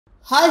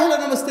Hi, hello,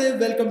 namaste.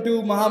 Welcome to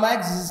Mahaa Max.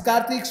 This is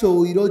Karthik. So,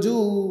 ఈరోజు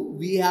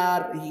we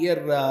are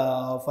here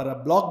for a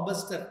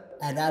blockbuster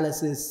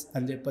analysis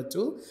అని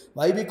చెప్పచ్చు.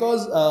 Why?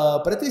 Because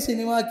ప్రతి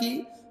సినిమాకి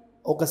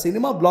ఒక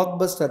cinema block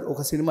buster,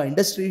 ఒక cinema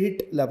industry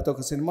hit, లేకపోతే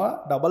ఒక సినిమా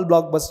డబల్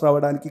బ్లాక్ బస్టర్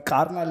అవ్వడానికి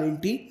కారణాలు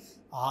ఏంటి,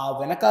 ఆ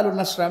వెనకాల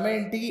ఉన్న శ్రమ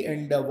ఏంటి,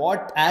 అండ్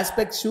వాట్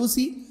ఆస్పెక్ట్స్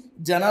చూసి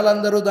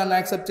జనాలందరూ దాన్ని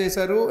యాక్సెప్ట్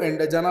చేశారు.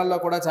 అండ్ జనాల్లో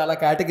కూడా చాలా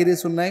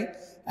కేటగిరీస్ ఉన్నాయి.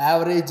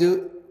 యావరేజ్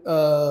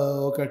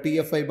ఒక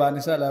టీఎఫ్ఐ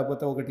బానిస,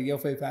 లేకపోతే ఒక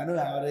TFI fan,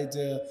 average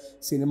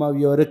cinema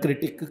viewer,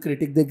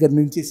 critic దగ్గర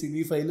నుంచి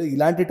సినీ ఫైల్,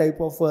 ఇలాంటి టైప్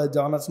ఆఫ్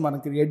జానర్స్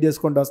మనం క్రియేట్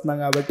చేసుకుంటూ వస్తున్నాం.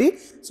 కాబట్టి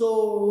సో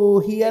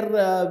హియర్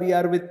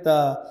వీఆర్ విత్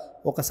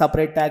ఒక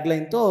సపరేట్ ట్యాగ్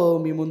లైన్తో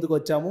మీ ముందుకు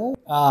వచ్చాము.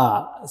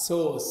 సో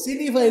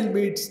సినీ file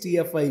beats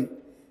TFI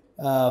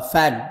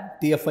fan,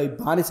 TFI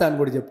బానిస అని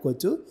కూడా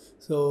చెప్పుకోవచ్చు.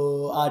 సో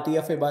ఆ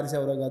టీఎఫ్ఐ బానిస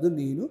ఎవరో కాదు,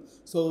 నేను.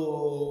 So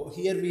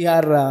here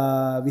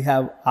we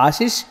have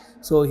Ashish.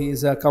 So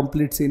he's a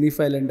complete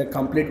సినీఫైల్ and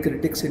complete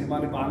critic.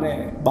 సినిమాని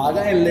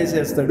బాగా ఎనలైజ్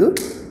చేస్తాడు.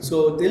 సో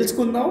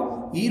తెలుసుకుందాం.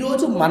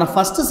 ఈరోజు మన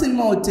ఫస్ట్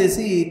సినిమా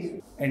వచ్చేసి,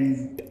 అండ్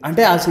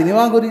అంటే ఆ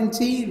సినిమా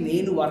గురించి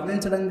నేను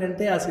వర్ణించడం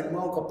కంటే ఆ సినిమా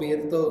ఒక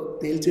పేరుతో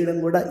తేల్చేయడం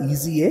కూడా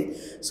ఈజీయే.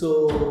 So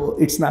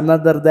it's none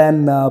other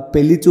than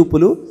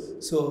Pelli Choopulu.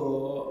 So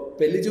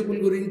పెళ్లిచూపుల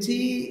గురించి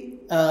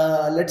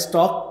లెట్స్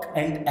టాక్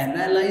అండ్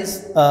అనలైజ్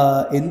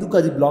ఎందుకు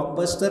అది బ్లాక్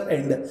బస్టర్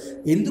అండ్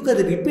ఎందుకు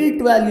అది రిపీట్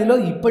వాల్యూలో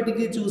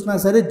ఇప్పటికీ చూసినా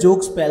సరే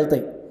జోక్స్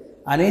పేలుతాయి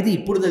అనేది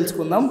ఇప్పుడు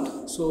తెలుసుకుందాం.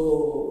 సో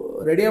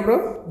రెడీయా bro?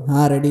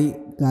 Ready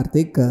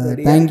Karthik.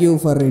 Thank you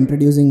for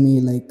introducing me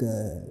like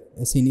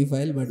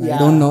సినీఫైల్, but I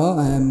don't know,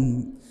 I'm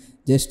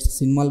just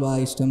సినిమాలు బాగా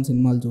ఇష్టం,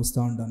 సినిమాలు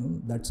చూస్తూ ఉంటాను,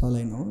 that's all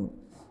I know.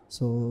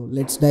 So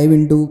let's dive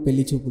in to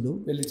Pelli Choopulu.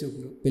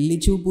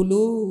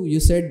 You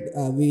said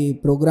we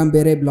programme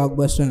పేరే block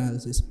buster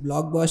analysis.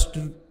 Block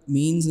buster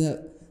means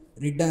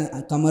return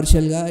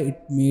కమర్షియల్గా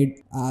it made,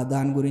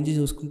 దాని గురించి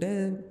చూసుకుంటే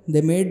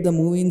they made the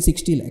movie in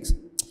 60 lakhs.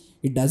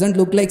 It doesn't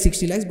look like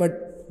 60 lakhs, but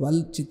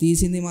వాళ్ళు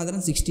తీసింది మాత్రం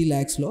 60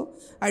 lakhsలో.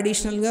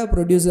 అడిషనల్గా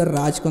producer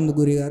Raj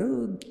Kandukuri గారు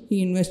he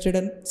invested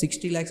in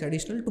 60 lakhs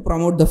additional to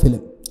promote the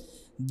film.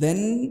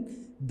 Then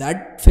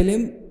that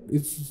film,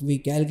 if we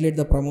calculate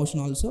the promotion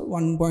also,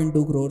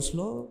 1.2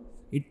 crores-lo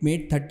it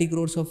made 30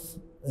 crores of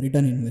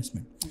return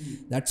investment.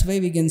 That's why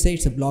we can say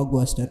it's a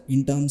blockbuster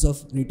in terms of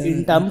return,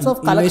 in terms of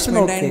collection.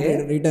 Okay,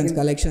 and returns,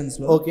 collections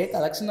lo okay,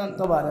 collection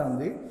అంతా బాగానే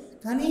ఉంది.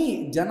 కానీ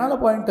జనాల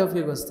point of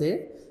view వస్తే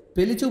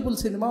పెళ్లిచూపుల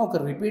cinema ఒక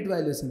repeat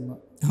value cinema.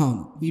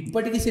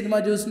 ఇప్పటికీ cinema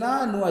చూసినా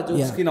నువ్వు ఆ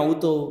జోక్స్కి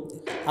నవ్వుతావు.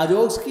 ఆ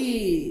జోక్స్కి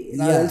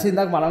నాకు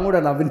తెలిసిందాక మనం కూడా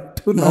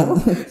నవ్వినట్టున్నాం,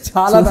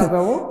 చాలా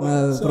నవ్వాము.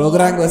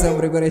 ప్రోగ్రామ్ కోసం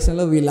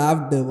ప్రిపరేషన్లో వి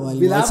లాఫ్డ్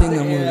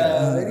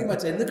వెరీ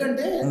మచ్.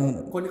 ఎందుకంటే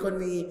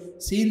కొన్ని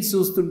సీన్స్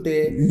చూస్తుంటే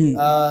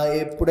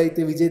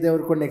ఎప్పుడైతే Vijay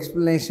Devarakonda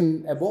explanation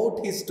about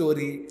his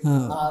story,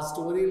 ఆ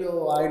స్టోరీలో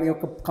ఆయన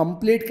యొక్క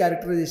కంప్లీట్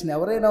క్యారెక్టరైజేషన్,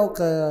 ఎవరైనా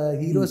ఒక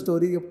హీరో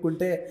స్టోరీ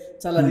చెప్పుకుంటే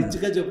చాలా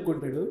రిచ్గా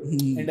చెప్పుకుంటాడు.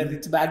 అండ్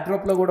రిచ్ బ్యాక్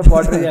డ్రాప్ లో కూడా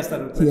పోర్ట్రే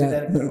చేస్తారు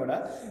డైరెక్టర్ కూడా.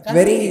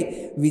 వెరీ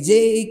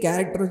విజయ్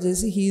క్యారెక్టర్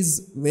వచ్చేసి he's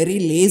very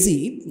lazy.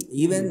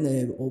 Even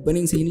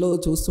opening సీన్లో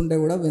చూస్తుంటే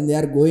కూడా when they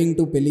are going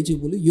to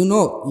Pelli Choopulu, you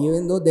know,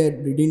 even though they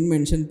didn't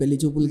mention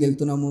పెళ్లిచూపులకి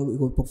వెళ్తున్నాము,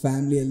 ఒక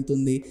ఫ్యామిలీ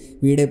వెళ్తుంది,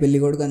 వీడే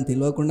పెళ్లి కొడుకు అని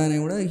తెలియకుండానే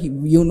కూడా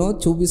యు నో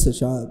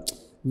చూపిస్తారు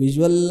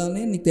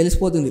విజువల్లోనే నీకు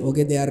తెలిసిపోతుంది.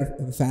 Okay, they are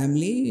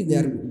family, they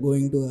are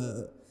going to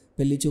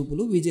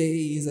Pelli Choopulu. Vijay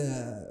is a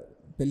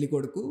పెళ్లి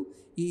కొడుకు.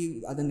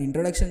 అతని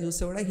ఇంట్రొడక్షన్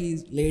చూస్తే కూడా హీ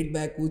లేడ్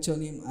బ్యాక్,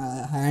 కూర్చొని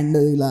హ్యాండ్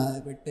ఇలా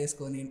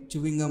పెట్టేసుకొని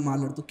చూవింగ్గా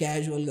మాట్లాడుతూ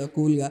క్యాజువల్గా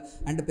కూల్గా,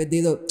 అంటే పెద్ద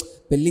ఏదో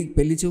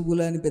పెళ్లి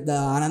చూపులు అని పెద్ద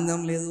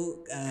ఆనందం లేదు,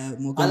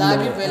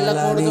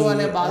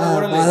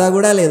 బాధ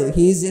కూడా లేదు.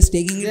 హీఈస్ జస్ట్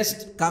టేకింగ్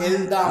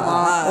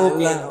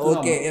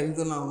ఓకే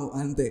వెళ్తున్నాము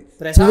అంతే.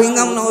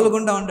 చూవింగం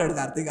నవ్వులుకుంటా ఉంటాడు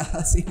కార్తీక్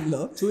ఆ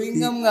సీన్లో.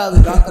 చూవింగం కాదు,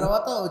 దాని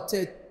తర్వాత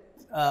వచ్చే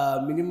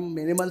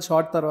మినిమల్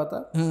షార్ట్ తర్వాత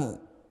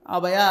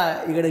భయ్యా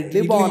ఇక్కడ ఇడ్లీ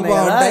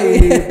బాగున్నాయి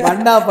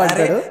బండా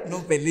పడ్డాడు,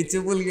 నువ్వు పెళ్లి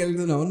చూపులకి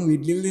వెళ్తున్నావు, నువ్వు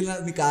ఇడ్లీ తిన్నా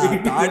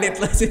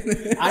ఎట్లా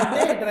అంటే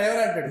డ్రైవర్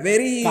అంటాడు.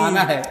 Very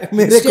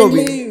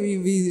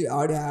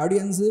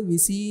audience we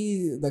see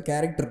the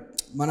character,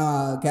 మన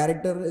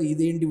క్యారెక్టర్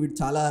ఇదేంటి వీడు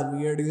చాలా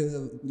వియర్డ్గా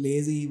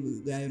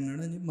లేజీగా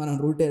ఉన్నాడు అని మనం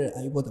రూట్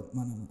అయిపోతాం,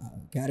 మనం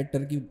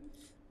క్యారెక్టర్కి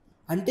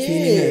అంటే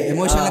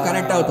ఎమోషనల్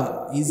కనెక్ట్ అవుతాం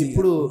ఈజీ.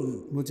 ఇప్పుడు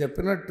నువ్వు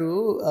చెప్పినట్టు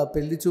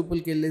పెళ్లి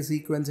చూపులకి వెళ్ళే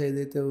సీక్వెన్స్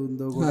ఏదైతే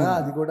ఉందో కూడా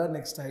అది కూడా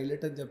నెక్స్ట్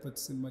హైలైట్ అని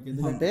చెప్పచ్చు సినిమాకి.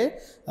 ఎందుకంటే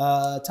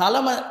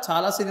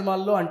చాలా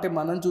సినిమాల్లో, అంటే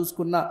మనం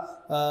చూసుకున్న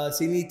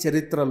సినీ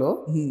చరిత్రలో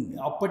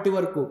అప్పటి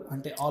వరకు,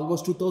 అంటే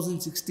ఆల్మోస్ట్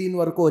 2016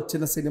 వరకు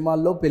వచ్చిన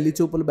సినిమాల్లో పెళ్లి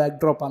చూపుల బ్యాక్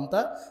డ్రాప్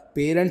అంతా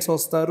పేరెంట్స్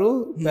వస్తారు,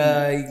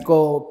 ఇంకో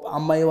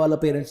అమ్మాయి వాళ్ళ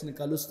పేరెంట్స్ని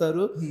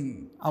కలుస్తారు,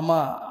 అమ్మ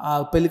ఆ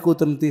పెళ్లి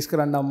కూతురుని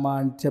తీసుకురండి అమ్మ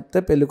అని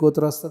చెప్తే పెళ్లి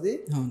కూతురు వస్తుంది,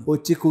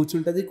 వచ్చి కూర్చుంటే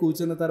కూర్చుంటది.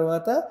 కూర్చున్న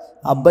తర్వాత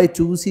అబ్బాయి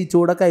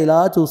చూడక ఇలా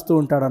చూస్తూ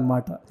ఉంటాడు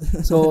అనమాట.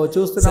 సో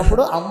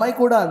చూస్తున్నప్పుడు అమ్మాయి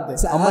కూడా అంతే,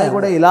 అమ్మాయి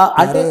కూడా ఇలా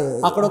అంటే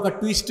అక్కడ ఒక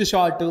ట్విస్ట్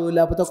షాట్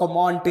లేకపోతే ఒక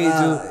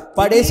మాంటేజ్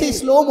పడేసి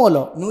స్లో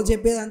మోలో. నువ్వు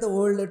చెప్పేదంతా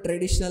ఓల్డ్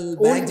ట్రెడిషనల్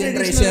బ్యాక్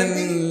జనరేషన్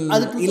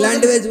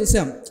ఇలాంటివే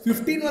చూసాం.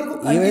 15 వరకు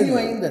కంటిన్యూ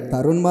అయింది.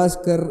 Tarun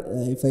Bhaskar,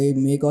 if I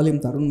may call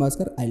him Tarun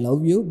Bhaskar, I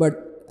love you but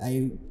I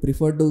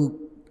prefer to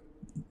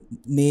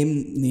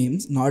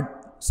names not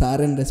sir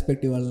and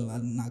respect ఇవాళ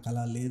నాకు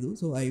అలా లేదు.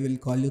 So I will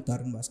call you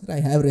Tarun Bhaskar. I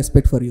have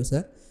respect for you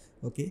sir.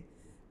 Okay,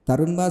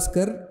 Tarun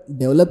Bhaskar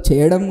develop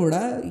చేయడం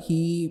కూడా he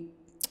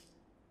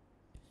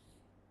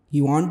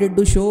wanted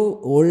to show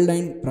old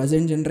and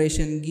present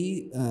జనరేషన్కి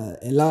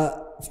ఎలా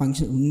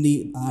function ఉంది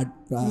ఆ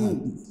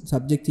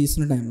సబ్జెక్ట్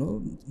తీస్తున్న టైంలో,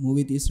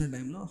 మూవీ తీస్తున్న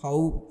టైంలో హౌ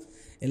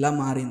ఎలా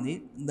మారింది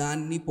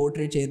దాన్ని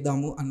పోర్ట్రేట్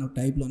చేద్దాము అన్న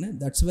టైప్లోనే.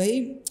 That's why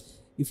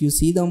if you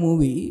see the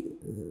movie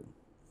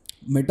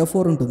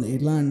metaphor ఉంటుంది.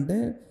 ఎట్లా అంటే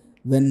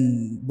when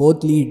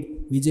both lead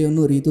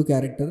విజయ్ను Ritu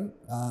character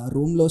ఆ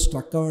రూమ్లో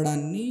స్ట్రక్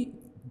అవ్వడాన్ని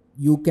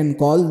you can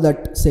call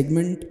that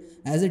segment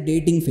as a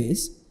dating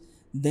phase.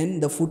 Then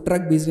the food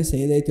truck business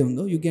ఏదైతే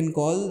ఉందో you can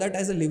call that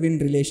as a live in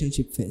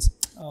relationship phase.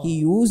 He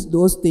used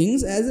those things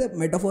as a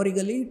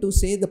metaphorically to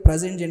say the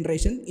present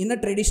generation in a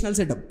traditional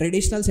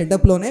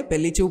setup లోనే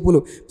పెళ్లి చూపులు,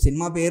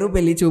 cinema పేరు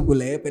పెళ్లి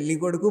చూపులే, పెళ్లి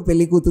కొడుకు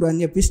పెళ్లి కూతురు అని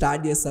చెప్పి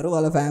స్టార్ట్ చేస్తారు,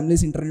 వాళ్ళ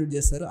ఫ్యామిలీస్ ఇంటర్వ్యూ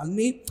చేస్తారు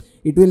అన్నీ.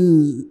 It will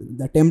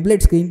the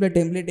template, screen play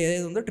template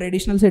ఏదైతే ఉందో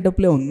ట్రెడిషనల్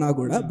సెటప్లో ఉన్నా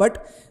కూడా, but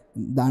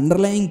the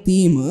underlying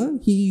theme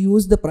he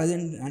use the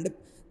present. అంటే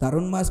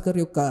తరుణ్ భాస్కర్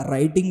యొక్క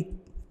writing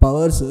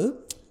powers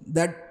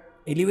that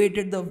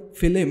elevated the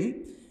film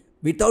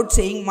without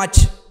saying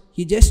much.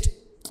 He just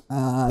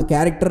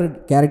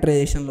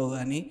క్యారెక్టరైజేషన్లో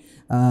కానీ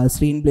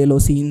స్క్రీన్ ప్లేలో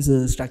సీన్స్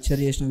స్ట్రక్చర్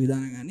చేసిన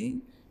విధానం కానీ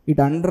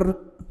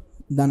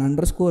దాని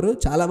అండర్ స్కోర్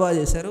చాలా బాగా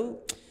చేశారు.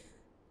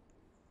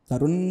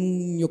 తరుణ్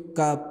యొక్క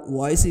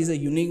voice is a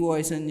unique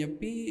voice అని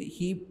చెప్పి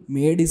he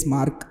made his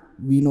mark.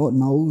 We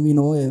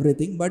know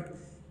everything, but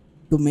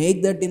to make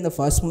that in the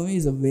first movie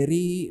is a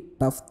very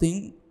tough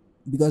thing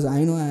because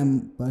I know I'm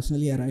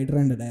personally a writer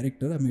and a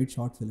director. I made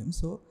short films,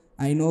 so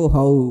I know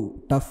how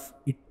tough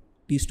it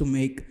is to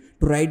make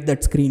to right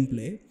that screen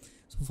play.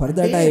 So for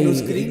that I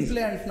screen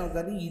play అంటున్నావు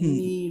కానీ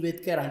ఇన్ని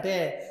వెతికారు అంటే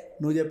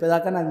నువ్వు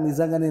చెప్పేదాకా నాకు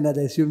నిజంగా నేను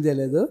అది అస్యూమ్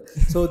చేయలేదు.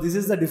 So this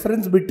is the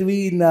difference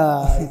between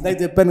ఇందాక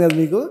చెప్పాను కదా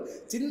మీకు,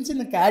 చిన్న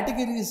చిన్న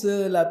కేటగిరీస్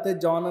లేకపోతే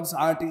జానర్స్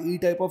ఈ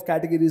టైప్ ఆఫ్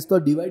కేటగిరీస్తో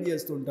డివైడ్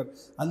చేస్తూ ఉంటారు.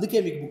 అందుకే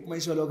మీకు బుక్ మై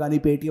షోలో కానీ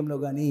పేటిఎంలో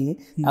కానీ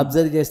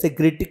అబ్జర్వ్ చేస్తే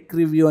క్రిటిక్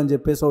రివ్యూ అని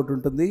చెప్పేసి ఒకటి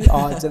ఉంటుంది,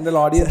 జనరల్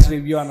ఆడియన్స్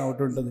రివ్యూ అని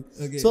ఒకటి ఉంటుంది.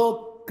 సో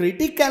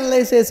క్రిటిక్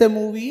అనలైజ్ చేసే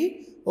మూవీ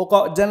ఒక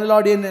జనరల్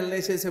ఆడియన్స్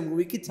అనలైజ్ చేసే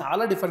మూవీకి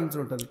చాలా డిఫరెన్స్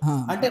ఉంటుంది.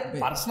 అంటే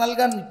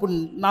పర్సనల్గా ఇప్పుడు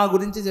నా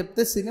గురించి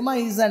చెప్తే cinema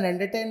is an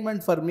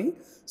entertainment for me.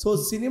 So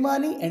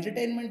సినిమాని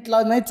ఎంటర్టైన్మెంట్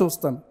లాగానే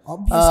చూస్తాను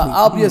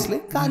ఆబ్వియస్లీ.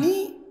 కానీ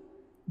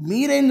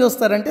మీరేం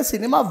చూస్తారంటే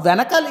సినిమా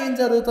వెనకాల ఏం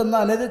జరుగుతుందో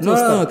అనేది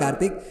చూస్తాను.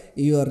 కార్తిక్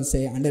యూఆర్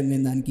సే అంటే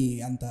నేను దానికి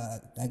అంత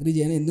అగ్రీ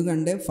చేయను.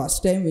 ఎందుకంటే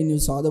first time when you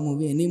saw the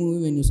movie, any movie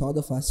when you saw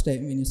the first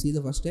time, when you see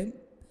the first time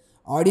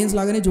audience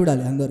లాగానే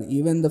చూడాలి అందరూ,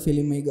 even the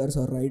film makers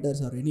are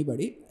writers or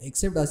anybody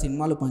except ఆ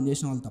సినిమాలో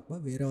పనిచేసిన వాళ్ళు తప్ప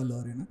వేరే వాళ్ళు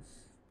ఎవరైనా,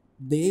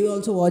 they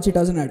also watch it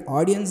as an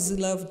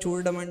ఆడియన్స్లా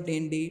చూడడం అంటే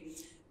ఏంటి,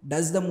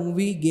 does the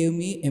movie gave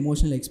me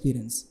emotional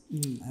experience.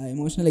 ఆ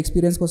ఎమోషనల్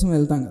ఎక్స్పీరియన్స్ కోసం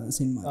వెళ్తాం కదా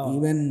cinema.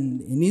 Even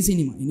any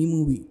cinema any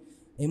movie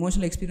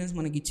emotional experience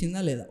మనకి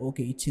ఇచ్చిందా లేదా,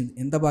 ఓకే ఇచ్చింది,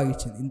 ఎంత బాగా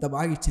ఇచ్చింది, ఇంత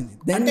బాగా ఇచ్చింది,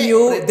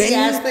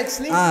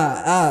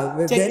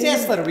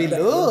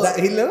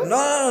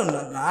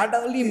 నాట్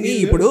ఓన్లీ మీ.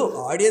 ఇప్పుడు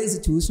ఆడియన్స్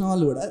చూసిన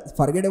వాళ్ళు కూడా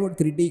forget about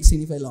critics,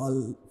 సినిఫైల్, all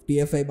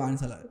TFI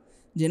బాన్సలా,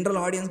 general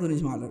audience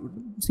గురించి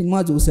మాట్లాడుకుంటారు. సినిమా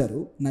చూశారు,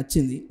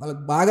 నచ్చింది,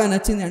 వాళ్ళకి బాగా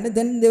నచ్చింది అంటే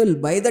then they will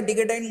buy the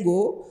ticket and go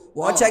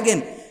watch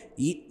again.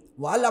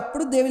 వాళ్ళు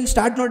అప్పుడు they will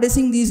start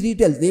noticing these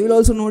details, they will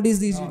also notice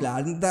these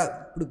details. అంతా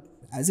ఇప్పుడు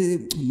యాజ్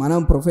మనం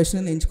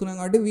ప్రొఫెషనల్ ఎంచుకున్నాం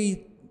కాబట్టి వీ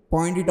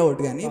పాయింట్ ఇట్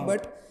అవుట్, కానీ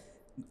బట్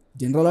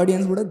జనరల్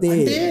ఆడియన్స్ కూడా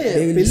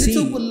పెళ్లి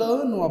చూపుల్లో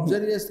నువ్వు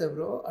అబ్జర్వ్ చేస్తే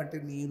బ్రో, అంటే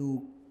నేను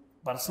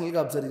పర్సనల్గా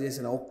అబ్జర్వ్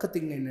చేసిన ఒక్క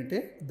థింగ్ ఏంటంటే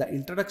the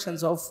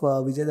introductions of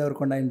Vijay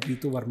Devarakonda and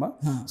Ritu Varma.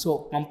 So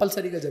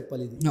కంపల్సరీగా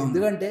చెప్పాలి ఇది,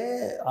 ఎందుకంటే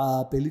ఆ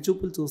పెళ్లి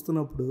చూపులు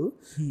చూస్తున్నప్పుడు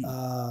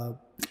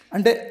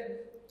అంటే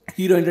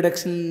హీరో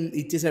ఇంట్రడక్షన్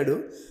ఇచ్చేసాడు,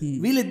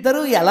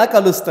 వీళ్ళిద్దరూ ఎలా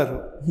కలుస్తారు,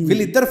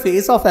 వీళ్ళిద్దరు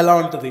ఫేస్ ఆఫ్ ఎలా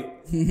ఉంటుంది,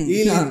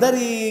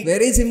 వీళ్ళిద్దరి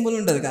వెరీ సింపుల్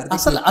ఉంటుంది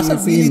అసలు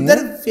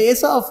వీళ్ళిద్దరి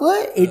ఫేస్ ఆఫ్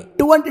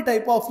ఎటువంటి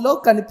టైప్ ఆఫ్ లో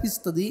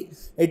కనిపిస్తుంది,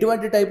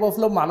 ఎటువంటి టైప్ ఆఫ్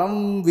లో మనం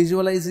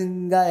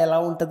విజువలైజింగ్ గా ఎలా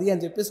ఉంటది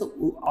అని చెప్పేసి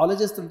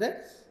ఆలోచిస్తుంటే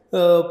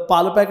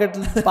పాల ప్యాకెట్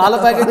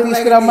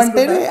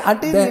తీసుకురమ్మంటే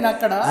అంటే నేను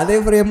అక్కడ అదే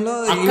ఫ్రేమ్ లో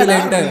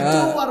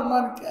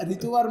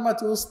రితు వర్మ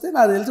చూస్తే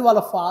నాకు తెలిసి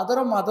వాళ్ళ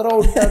ఫాదరో మదరో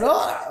ఉంటారో,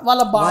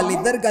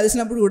 వాళ్ళిద్దరు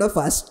కలిసినప్పుడు కూడా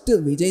ఫస్ట్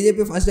విజయ్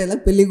చెప్పి ఫస్ట్ ఎలా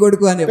పెళ్లి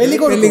కొడుకు అని పెళ్లి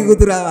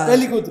కూతురు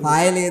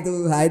హాయ్ లేదు,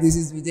 హాయ్ దిస్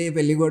ఇస్ విజయ్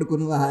పెళ్లి కొడుకు,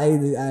 నువ్వు హాయ్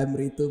ఐఎమ్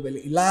రీతు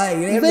పెళ్లి, ఇలా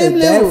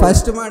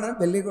ఫస్ట్ మాట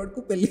పెళ్లి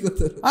కొడుకు పెళ్లి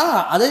కూతురు.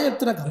 అదే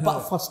చెప్తున్నా,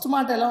 ఫస్ట్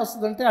మాట ఎలా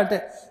వస్తుంది అంటే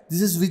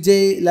దిస్ ఇస్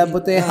విజయ్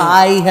లేకపోతే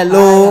హాయ్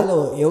హలో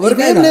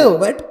ఎవరికైనా లేవు,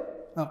 బట్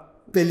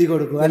పెళ్లి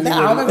కొడుకు అంటే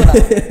ఆమె కూడా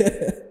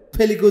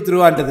పెళ్లి కూతురు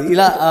అంటది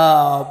ఇలా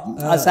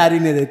ఆ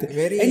శారీని ఏదైతే.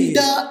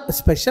 అండ్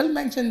స్పెషల్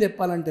మెన్షన్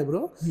చెప్పాలంటే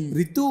bro,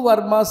 Ritu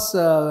Varma's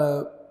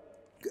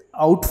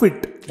outfit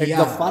at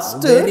the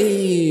first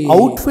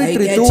outfit,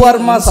 Ritu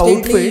Varma's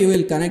outfit, you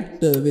will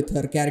connect with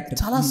her character.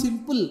 చాలా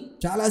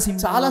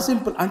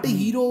సింపుల్ అంటే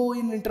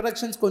హీరోయిన్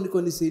ఇంట్రడక్షన్స్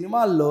కొన్ని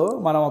సినిమాల్లో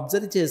మనం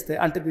అబ్జర్వ్ చేస్తే,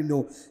 అంటే నేను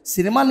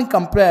సినిమాని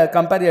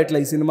కంపేర్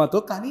చేయట్లే ఈ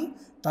సినిమాతో, కానీ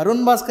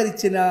తరుణ్ భాస్కర్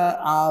ఇచ్చిన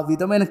ఆ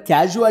విధమైన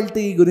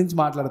క్యాజువాలిటీ గురించి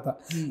మాట్లాడతా.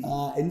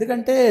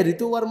 ఎందుకంటే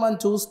రితు వర్మని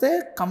చూస్తే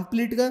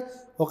కంప్లీట్గా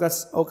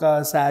ఒక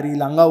శారీ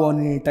లంగా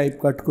ఓని టైప్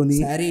కట్టుకుని,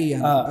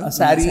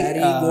 శారీ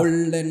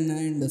గోల్డెన్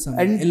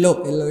అండ్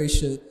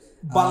ఎల్లోయిష్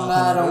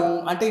బంగారం,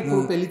 అంటే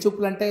ఇప్పుడు పెళ్లి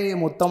చూపులు అంటే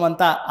మొత్తం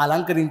అంతా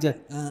అలంకరించారు.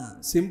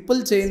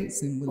 సింపుల్ చైన్,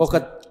 ఒక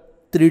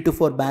 3 to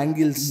 4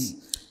 బ్యాంగిల్స్,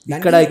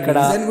 ఇక్కడ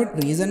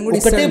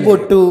ఒకటే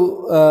బొట్టు,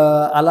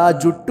 అలా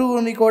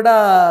జుట్టుని కూడా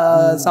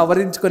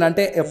సవరించుకొని,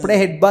 అంటే ఎప్పుడే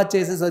హెడ్ బాత్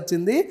చేసేసి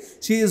వచ్చింది.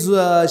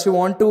 She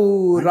want to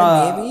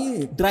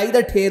dry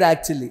that hair.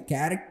 Actually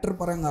character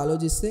పరంగా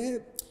ఆలోచిస్తే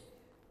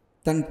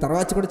తన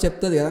తర్వాత కూడా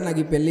చెప్తుంది కదా, నాకు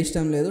ఈ పెళ్లి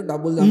ఇష్టం లేదు,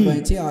 డబ్బులు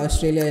సంపాదించి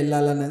ఆస్ట్రేలియా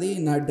వెళ్ళాలన్నది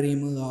నా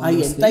డ్రీమ్.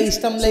 ఎంత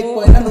ఇష్టం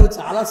లేకపోయినా నువ్వు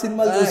చాలా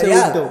సినిమాలు చూసే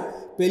ఉంటావు.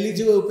 పెళ్లి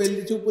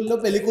చూపుల్లో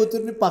పెళ్లి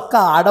కూతుర్ని పక్క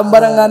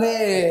ఆడంబరంగానే.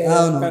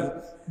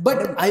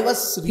 బట్ ఐ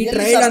వాస్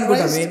ట్రైడ్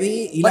అనుకుంటా, మేబీ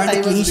ఇలాంటి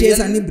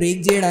క్లీషేస్ అన్ని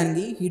బ్రేక్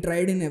చేయడానికి he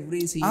tried in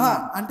every scene.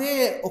 అంటే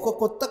ఒక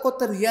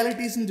కొత్త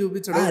రియాలిటీస్ ని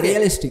చూపించడం.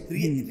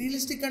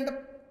 రియలిస్టిక్ అంటే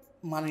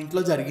మన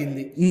ఇంట్లో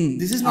జరిగింది.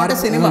 This is not a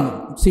cinema.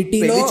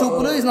 సిటీలో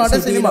చూపులు ఇస్ నాట్ ఎ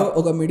సినిమా.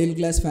 ఒక మిడిల్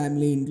క్లాస్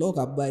ఫ్యామిలీ ఇంట్లో ఒక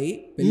అబ్బాయి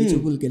పెళ్లి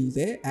చూపులకి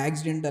వెళ్తే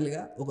యాక్సిడెంటల్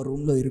గా ఒక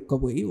రూమ్ లో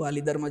ఇరుక్కపోయి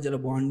వాళ్ళిద్దరి మధ్యలో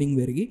బాండింగ్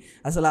పెరిగి,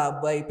 అసలు ఆ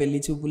అబ్బాయి పెళ్లి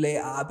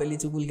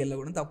చూపులకి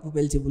వెళ్ళకుండా తప్పు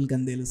పెళ్లి చూపులకి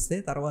అని తెలిస్తే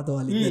తర్వాత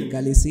వాళ్ళిద్దరు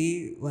కలిసి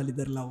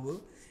వాళ్ళిద్దరు లవ్.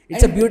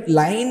 ఇట్స్ అ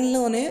లైన్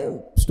లోనే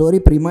స్టోరీ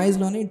ప్రిమైజ్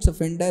లోనే it's a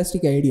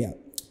fantastic idea.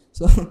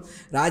 So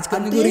Raj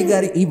Kannuri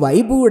గారి ఈ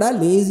వైబ్ కూడా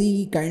లేజీ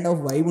కైండ్ ఆఫ్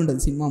వైబ్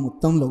ఉంటుంది సినిమా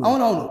మొత్తంలో.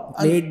 అవునవును,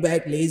 laid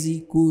back, lazy,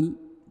 cool,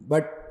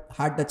 but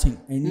heart touching.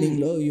 Ending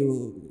లో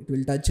it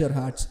will touch your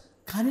hearts.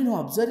 కానీ నువ్వు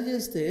అబ్జర్వ్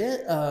చేస్తే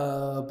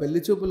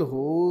పెళ్లి చూపులు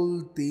హోల్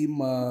థీమ్,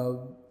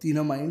 తిన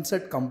మైండ్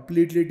సెట్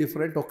కంప్లీట్లీ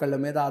డిఫరెంట్. ఒకళ్ళ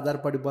మీద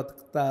ఆధారపడి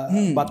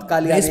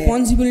బతకాలి,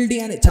 responsibility,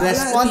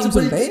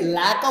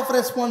 lack of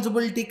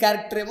responsibility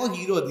character ఏమో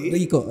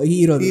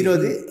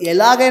హీరోది.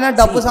 ఎలాగైనా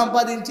డబ్బు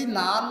సంపాదించి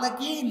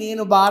నాన్నకి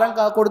నేను భారం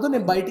కాకూడదు,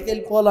 నేను బయటికి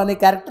వెళ్ళిపోవాలనే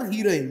క్యారెక్టర్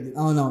హీరోయిన్.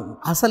 అవునవును,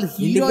 అసలు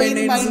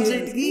హీరోయిన్ మైండ్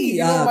సెట్ కి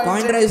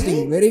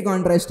contrasting, very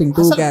contrasting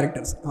two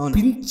characters.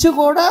 Pinch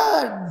కూడా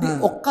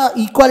ఒక్క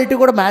ఈక్వాలిటీ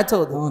కూడా మ్యాచ్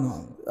అవుతుంది. అవును,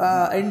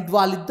 అండ్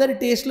వాళ్ళిద్దరి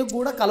టేస్ట్లు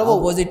కూడా కలవవు.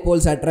 Opposite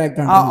poles attract,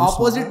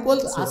 opposite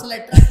poles అసలు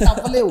అట్రాక్ట్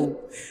అవ్వలేవు.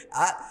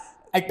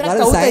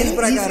 అట్రాక్ట్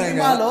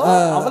సినిమాలో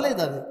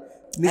అవ్వలేదు అది.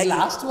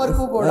 లాస్ట్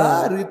వరకు కూడా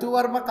రితు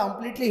వర్మ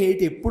కంప్లీట్లీ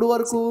హేట్. ఎప్పుడు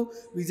వరకు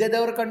విజయ్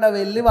దేవరకొండ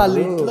వెళ్ళి వాళ్ళ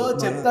ఇంట్లో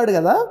చెప్తాడు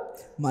కదా,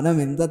 మనం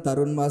ఎంత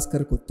తరుణ్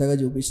భాస్కర్ కొత్తగా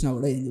చూపించినా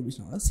కూడా ఏం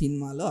చూపించినా కూడా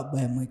సినిమాలో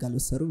అబ్బాయి అమ్మాయి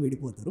కలుస్తారు,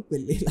 విడిపోతారు,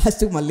 పెళ్ళి,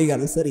 లాస్ట్ మళ్ళీ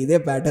కలుస్తారు. ఇదే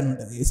ప్యాటర్న్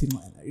ఉంటుంది ఏ సినిమా.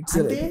 ఇట్స్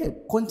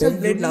కొంచెం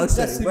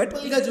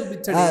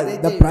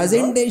the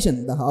presentation,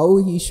 the how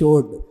he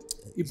showed.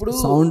 ఇప్పుడు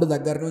సౌండ్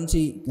దగ్గర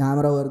నుంచి,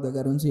 కెమెరా వర్క్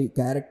దగ్గర నుంచి,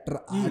 క్యారెక్టర్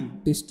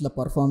ఆర్టిస్ట్ల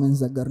పర్ఫార్మెన్స్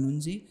దగ్గర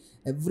నుంచి,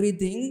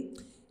 everything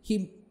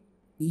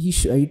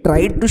he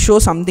tried to show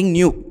something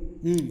new,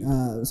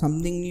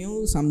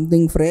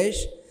 something fresh.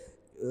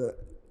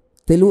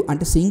 Telugu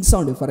అంటే Singh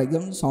sound, for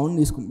example sound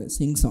తీసుకుంటే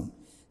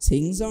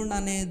సింగ్ సౌండ్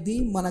అనేది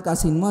మనకు ఆ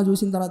సినిమా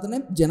చూసిన తర్వాతనే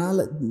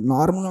జనాలు,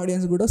 నార్మల్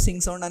ఆడియన్స్ కూడా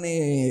సింగ్ సౌండ్ అనే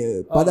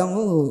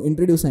పదము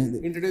ఇంట్రడ్యూస్ అయింది.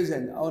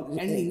 అవును.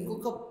 అండ్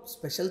ఇంకొక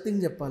స్పెషల్ థింగ్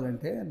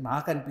చెప్పాలంటే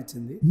నాకు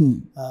అనిపించింది,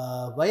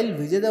 వైల్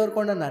విజయ్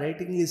దేవరకొండ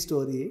నరేటింగ్ ఈ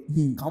స్టోరీ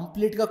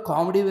కంప్లీట్ గా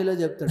కామెడీ వేలో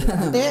చెప్తాడు.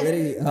 అంటే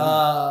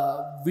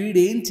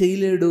వీడేం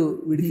చేయలేడు,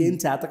 వీడికి ఏం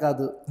చేత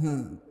కాదు,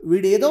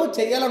 వీడేదో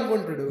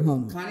చెయ్యాలనుకుంటాడు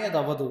కానీ అది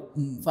అవ్వదు.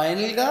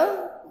 ఫైనల్ గా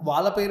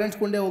వాళ్ళ పేరెంట్స్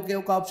కుండే ఒకే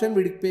ఒక ఆప్షన్,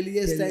 వీడికి పెళ్లి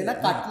చేస్తే అయినా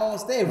కట్నం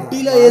వస్తే FD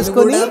లో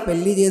వేసుకొని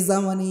పెళ్లి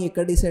చేద్దామని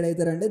ఎక్కడ decide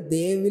అవుతారంటే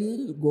they will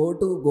go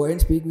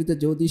and speak with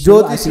జ్యోతిష్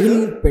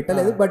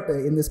పెట్టలేదు, but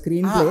in the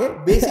screen play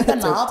basic గా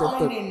నా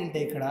పాయింట్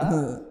ఏంటంటే ఇక్కడ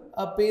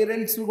ఆ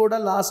పేరెంట్స్ కూడా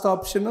లాస్ట్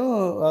ఆప్షన్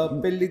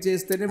పెళ్లి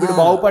చేస్తేనే వీడు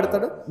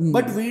బాగుపడతాడు,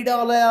 బట్ వీడు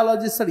అలా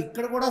ఆలోచిస్తాడు.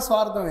 ఇక్కడ కూడా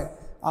స్వార్థమే.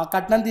 ఆ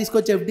కట్నం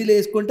తీసుకొచ్చి FDలో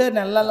వేసుకుంటే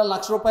నెల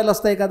 ₹1,00,000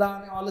 వస్తాయి కదా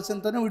అనే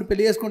ఆలోచనతోనే వీడు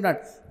పెళ్లి చేసుకుంటాడు.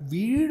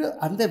 వీడు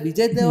అంటే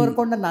Vijay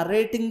Devarakonda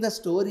narrating the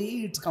story,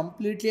 it's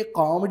completely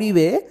comedy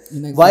way,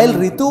 while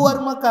Ritu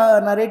Varma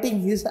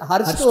narrating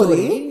her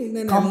story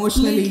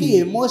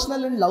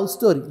emotional and love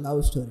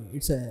story.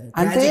 It's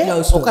అంటే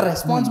ఒక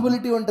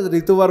రెస్పాన్సిబిలిటీ ఉంటుంది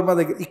రితు వర్మ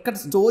దగ్గర. ఇక్కడ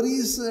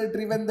స్టోరీస్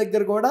డ్రివెన్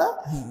దగ్గర కూడా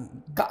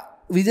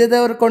విజయ్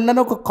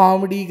దేవరకొండను ఒక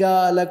కామెడీగా,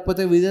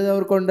 లేకపోతే విజయ్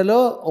దేవరకొండలో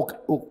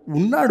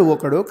ఉన్నాడు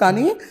ఒకడు,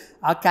 కానీ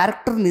ఆ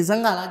క్యారెక్టర్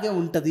నిజంగా అలాగే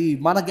ఉంటుంది.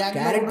 మన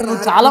క్యారెక్టర్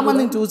చాలా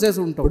మందిని చూసేసి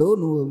ఉంటాడు.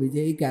 నువ్వు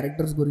విజయ్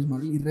క్యారెక్టర్స్ గురించి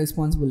మాట్లాడి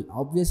irresponsible,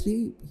 obviously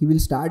he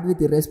will start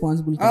with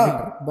irresponsible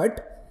character, but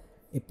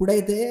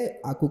ఎప్పుడైతే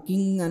ఆ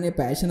కుకింగ్ అనే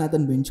ప్యాషన్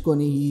అతను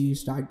పెంచుకొని ఈ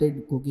స్టార్టెడ్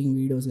కుకింగ్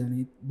వీడియోస్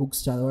కానీ,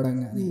 బుక్స్ చదవడం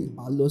కానీ,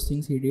 all those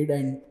things he did.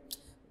 And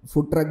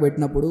food truck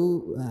పెట్టినప్పుడు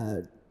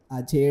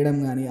చేయడం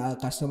కానీ, ఆ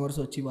కస్టమర్స్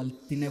వచ్చి వాళ్ళు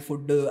తినే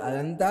ఫుడ్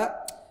అదంతా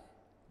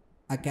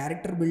ఆ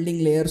character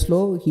building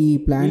లేయర్స్లో he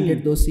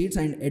planted those seeds.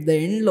 And at the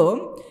ఎండ్లో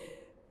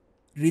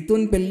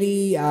రితున్ పెళ్ళి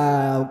ఆ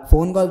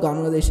ఫోన్ కాల్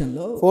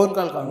కాన్వర్జేషన్లో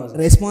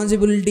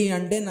రెస్పాన్సిబిలిటీ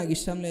అంటే నాకు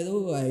ఇష్టం లేదు,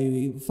 I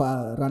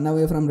run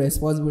away from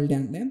responsibility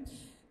అంటే,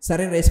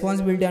 సరే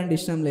రెస్పాన్సిబిలిటీ అంటే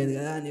ఇష్టం లేదు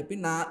కదా అని చెప్పి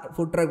నా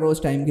ఫుడ్ ట్రక్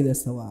రోజు టైంకి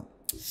తెస్తావా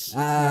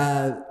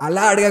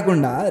అలా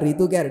అడగకుండా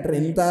రితు క్యారెక్టర్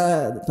ఎంత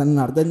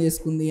తనని అర్థం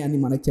చేసుకుంది అని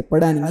మనకు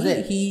చెప్పడానికి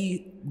ఈ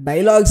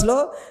డైలాగ్స్లో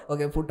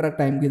ఓకే ఫుడ్ ట్రక్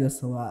టైంకి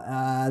తెస్తావా,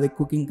 అది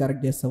కుకింగ్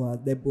కరెక్ట్ చేస్తావా,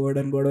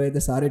 గొడవ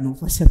అయితే సారీ నువ్వు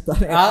ఫస్ట్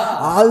చెప్తావా,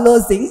 ఆల్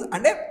దోస్ థింగ్స్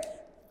అంటే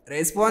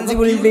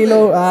రెస్పాన్సిబిలిటీలో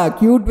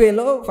క్యూట్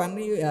వేలో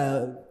ఫన్నీ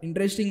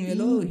ఇంట్రెస్టింగ్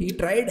వేలో he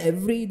tried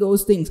every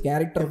those things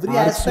character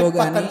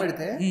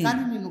పెడితే.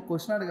 కానీ నేను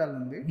question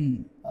అడగాలండి,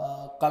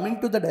 coming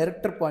to the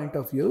director point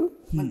of view,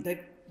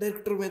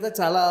 director మీద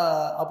చాలా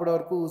అప్పటి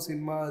వరకు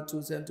సినిమా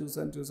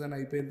చూసాను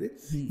అయిపోయింది,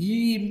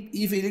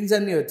 ఈ ఫీలింగ్స్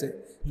అన్నీ వచ్చాయి,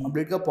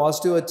 కంప్లీట్గా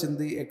పాజిటివ్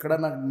వచ్చింది, ఎక్కడ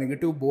నాకు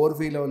నెగిటివ్ బోర్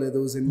ఫీల్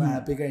అవ్వలేదు, సినిమా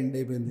హ్యాపీగా ఎండ్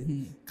అయిపోయింది.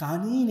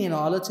 కానీ నేను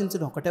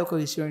ఆలోచించిన ఒక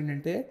విషయం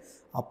ఏంటంటే,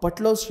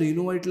 అప్పట్లో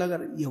శ్రీను వైట్ల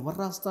గారు ఎవరు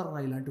రాస్తారా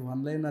ఇలాంటి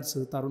వన్ లైనర్స్,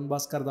 తరుణ్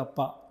భాస్కర్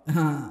తప్ప.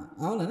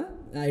 అవునా,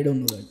 ఐ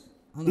డోంట్ నో దట్.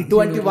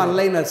 ఇటువంటి వన్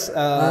లైనర్స్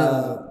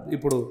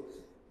ఇప్పుడు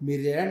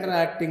మీరు చేయండి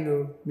యాక్టింగ్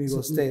మీకు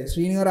వస్తే.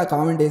 శ్రీను గారు ఆ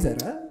కామెంట్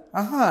వేసారా?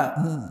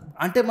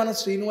 అంటే మన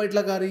శ్రీను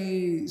వైట్ల గారి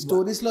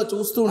స్టోరీస్ లో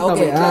చూస్తూ ఉంటాం,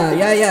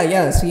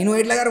 శ్రీను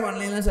వైట్ల గారు వన్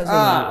లైనర్స్,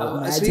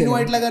 శ్రీను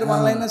వైట్ల గారు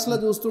వన్ లైనర్స్ లో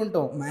చూస్తూ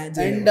ఉంటాం.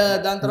 అండ్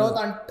దాని తర్వాత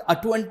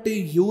అటువంటి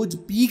హ్యూజ్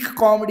పీక్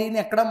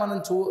కామెడీని ఎక్కడ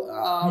మనం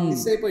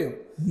మిస్ అయిపోయాం.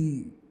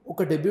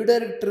 ఒక డెబ్యూ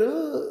డైరెక్టర్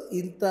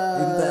ఇంత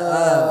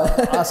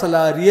అసలు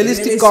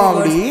realistic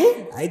comedy,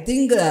 I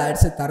think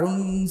it's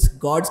Tarun's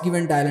God's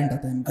given talent.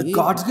 అతనికి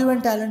గాడ్స్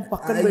గివెన్ టాలెంట్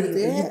పక్కన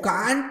పెడితే you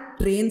can't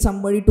train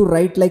somebody to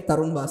right like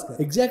Tarun Bhaskar.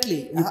 Exactly,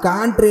 you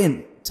can't train.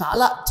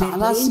 చాలా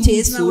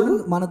చేసినా కూడా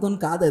మనతో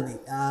కాదు అది,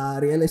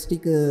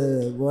 రియలిస్టిక్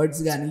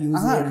వర్డ్స్ కానీ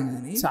యూజ్ చేయడం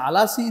కానీ.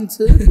 చాలా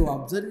సీన్స్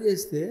అబ్జర్వ్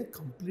చేస్తే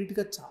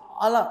కంప్లీట్గా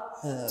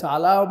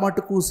చాలా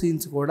మటుకు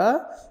సీన్స్ కూడా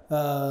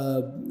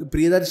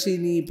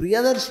ప్రియదర్శిని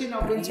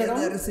నవ్వించడం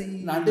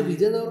అంటే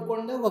విజయ్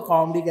దేవరకొండ ఒక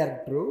కామెడీ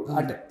క్యారెక్టర్,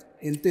 అంటే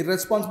ఎంత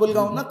ఇర్రెస్పాన్సిబుల్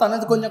గా ఉన్నా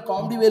తనది కొంచెం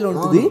కామెడీ వేలో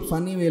ఉంటుంది,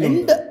 ఫన్నీ వేలో.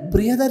 అండ్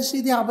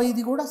ప్రియదర్శిది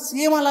అభయ్ది కూడా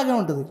సేమ్ అలాగే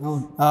ఉంటుంది.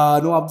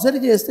 నువ్వు అబ్జర్వ్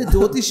చేస్తే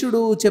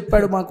జ్యోతిష్యుడు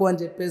చెప్పాడు మాకు అని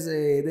చెప్పేసి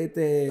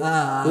ఏదైతే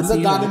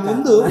దాని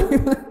ముందు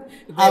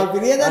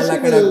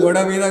గోడ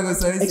మీద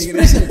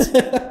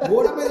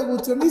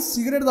కూర్చొని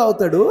సిగరెట్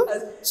తాగుతాడు.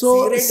 సో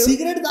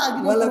సిగరెట్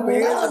తాగి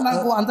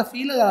నాకు అంత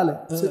ఫీల్ కాలే,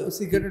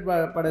 సిగరెట్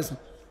పడేసాను.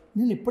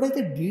 నేను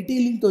ఎప్పుడైతే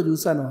డీటెయిలింగ్తో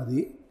చూసానో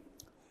అది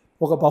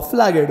ఒక పఫ్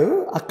లాగాడు,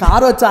 ఆ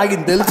కారు వచ్చి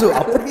ఆగింది తెలుసు,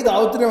 అప్పటికి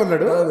తాగుతూనే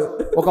ఉన్నాడు.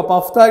 ఒక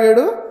పఫ్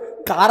తాగాడు,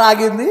 కార్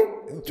ఆగింది,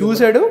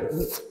 చూశాడు,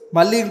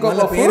 మళ్ళీ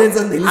ఇంకొక పేరెంట్స్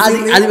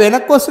అది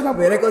వెనక్కి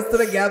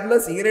వస్తున్న గ్యాప్ లో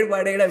సిగరెట్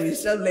పడేయడం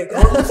ఇష్టం లేక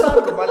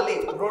మళ్ళీ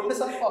 2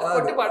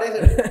 సార్లు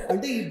పడేసాడు.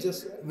 అంటే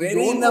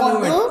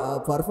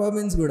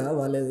పర్ఫార్మెన్స్ కూడా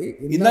వాళ్ళది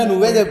ఇందా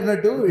నువ్వే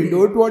చెప్పినట్టు you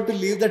don't want to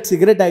leave that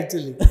cigarette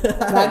actually,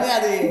 కానీ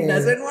అది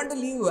డజంట్ వాంట్ టు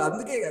లీవ్.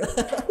 అందుకే కదా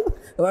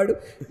వాడు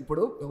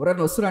ఇప్పుడు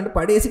ఎవరైనా వస్తున్నా అంటే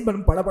పడేసి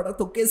మనం పడపడ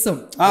తొక్కేస్తాం,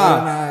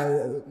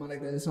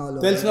 మనకు తెలిసిన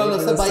వాళ్ళు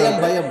వస్తే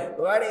భయం.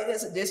 వాడు ఏం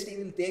చేస్తాడు, జస్ట్ ఈ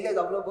will take a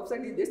couple of puffs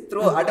and just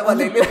throw అట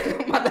వాళ్ళు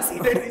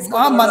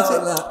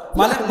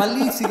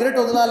మళ్ళీ సిగరెట్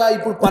వదలాలా,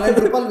 ఇప్పుడు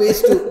 12 రూపాయలు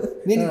వేస్ట్,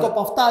 నేను ఇంకో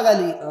పఫ్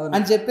తాగాలి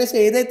అని చెప్పేసి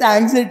ఏదైతే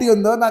యాంగ్జైటీ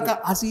ఉందో నాకు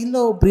ఆ సీన్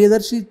లో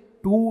ప్రియదర్శి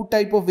 2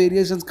 టైప్ ఆఫ్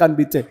వేరియేషన్స్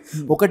కనిపించాయి.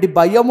 ఒకటి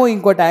భయము,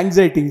 ఇంకోటి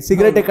యాంగ్జైటీ,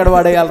 సిగరెట్ ఎక్కడ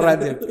వాడేయాలరా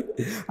అని చెప్పి.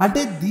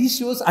 అంటే దీ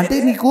షోస్ అంటే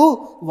నీకు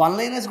వన్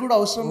లైనర్స్ కూడా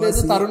అవసరం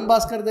లేదు, తరుణ్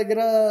భాస్కర్ దగ్గర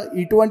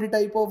ఇటువంటి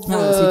టైప్ ఆఫ్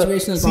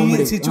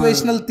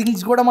సిచ్యువేషనల్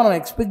థింగ్స్ కూడా మనం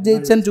ఎక్స్పెక్ట్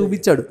చేయొచ్చు అని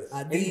చూపించాడు.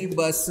 అది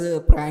బస్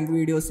ప్రాంక్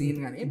వీడియో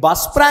సీన్ కానీ,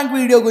 బస్ ప్రాంక్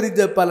వీడియో గురించి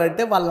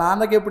చెప్పాలంటే వాళ్ళ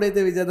నాన్నకి ఎప్పుడైతే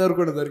విజయ్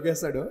దేవరకొండ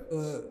దొరికేస్తాడో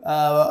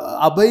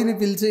అబ్బాయిని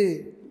పిలిచి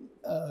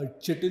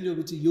చెట్టుని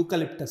చూపించి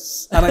యూకలిప్టస్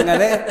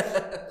అనగానే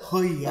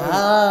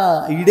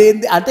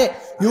ఇదేంది అంటే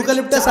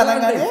యూకలిప్టస్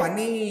అనగానే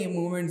ఫన్నీ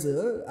మూమెంట్స్.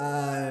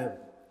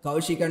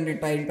 కౌశిక్ అంటే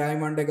టైం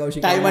అంటే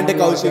కౌశిక్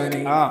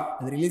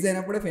అది రిలీజ్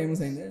అయినప్పుడే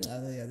ఫేమస్ అయింది.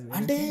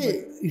 అంటే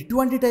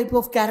ఇటువంటి టైప్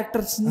ఆఫ్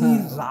క్యారెక్టర్స్ ని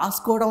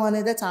రాసుకోవడం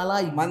అనేది చాలా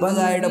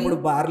ఇబ్బంది అయ్యేటప్పుడు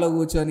బార్ లో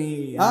కూర్చొని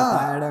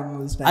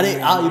అరే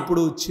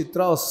ఇప్పుడు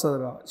చిత్ర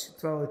వస్తుంది,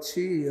 చిత్ర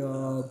వచ్చి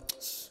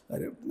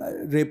అరే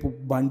రేపు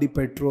బండి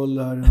పెట్రోల్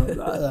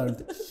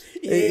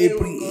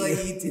ఇప్పుడు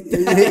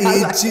ఈ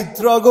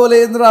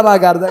చిత్రగోలేంద్ర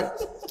నాకు అర్థం.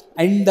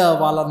 అండ్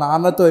వాళ్ళ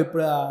నాన్నతో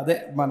ఇప్పుడు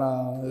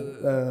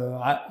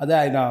అదే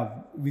ఆయన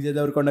విజయ్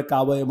దేవరకొండ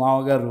కాబోయే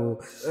మామగారు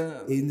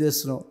ఏం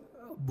చేస్తున్నావు,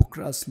 బుక్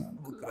రాస్తున్నాను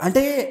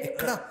అంటే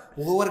ఎక్కడ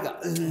ఓవర్గా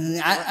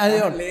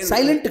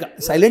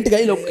సైలెంట్గా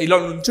ఇలా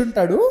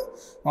నుంచుంటాడు,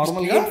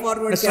 నార్మల్గా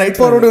స్ట్రైట్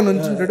ఫార్వర్డ్గా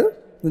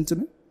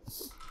నుంచుని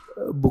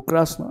బుక్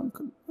రాస్తున్నాను.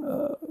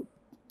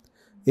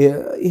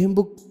 ఏం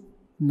బుక్?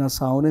 నా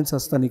సావు నేను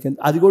చస్తా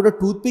నీకెందుకు, అది కూడా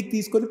టూత్ పిక్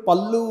తీసుకొని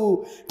పళ్ళు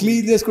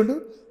క్లీన్ చేసుకుంటూ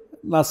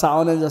నా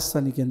సావు నేను చస్తా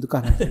నీకెందుకు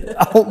అని.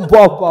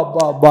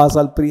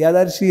 అసలు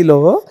ప్రియదర్శిలో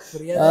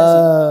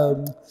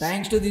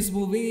thanks to this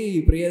movie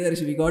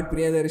Priyadarshi we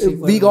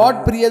got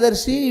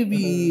Priyadarshi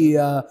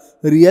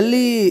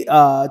really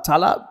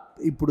చాలా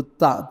ఇప్పుడు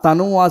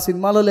తను ఆ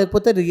సినిమాలో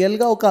లేకపోతే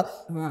రియల్గా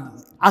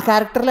ఆ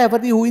క్యారెక్టర్లో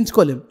ఎవరిని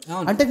ఊహించుకోలేము.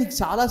 అంటే నీకు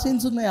చాలా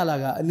సీన్స్ ఉన్నాయి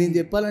అలాగా. నేను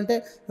చెప్పాలంటే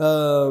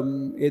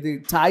ఇది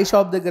చాయ్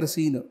షాప్ దగ్గర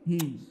సీన్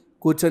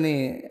కూర్చొని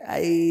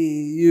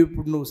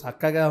ఇప్పుడు నువ్వు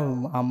చక్కగా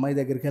అమ్మాయి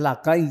దగ్గరికి వెళ్ళి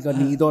అక్క ఇంకా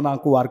నీతో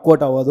నాకు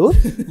వర్కౌట్ అవ్వదు,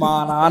 మా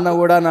నాన్న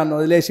కూడా నన్ను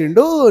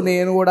వదిలేసిండు,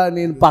 నేను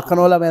పక్కన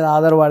వాళ్ళ మీద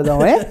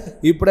ఆధారపడదామే,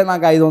 ఇప్పుడే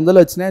నాకు 500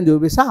 వచ్చినాయని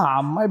చూపిస్తా, ఆ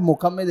అమ్మాయి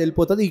ముఖం మీద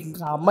వెళ్ళిపోతుంది,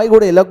 ఇంకా అమ్మాయి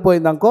కూడా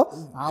వెళ్ళకపోయింది అనుకో,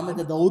 ఆమె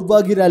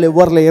దౌర్భాగ్యరాలు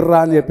ఎవరు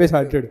లేరురా అని చెప్పేసి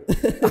అంటాడు.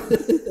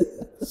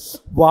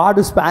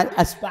 వాడు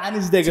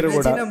స్పానిష్ దగ్గర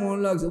కూడా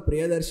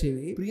ప్రియదర్శి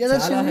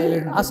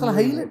అసలు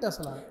హైలైట్.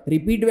 అసలు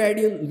రిపీట్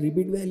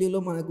వాల్యూలో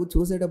మనకు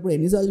చూసేటప్పుడు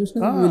ఎన్నిసార్లు చూసినా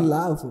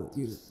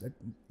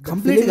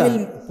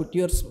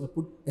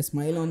put a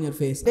smile on your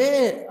face. అంటే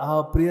ఆ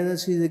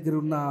ప్రియదర్శి దగ్గర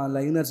ఉన్న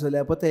లైనర్స్,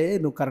 లేకపోతే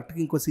నువ్వు కరెక్ట్గా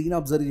ఇంకో సీన్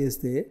అబ్జర్వ్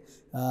చేస్తే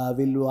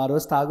వీళ్ళు ఆ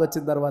రోజు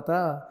తాగొచ్చిన తర్వాత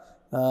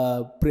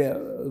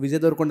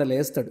విజయ్ దేవరకొండ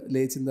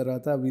లేచిన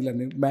తర్వాత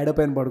వీళ్ళని మేడ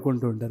పైన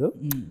పడుకుంటూ ఉంటారు.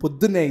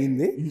 పొద్దున్నే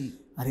అయింది,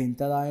 అరే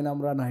ఇంత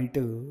తాగినాంరా నైట్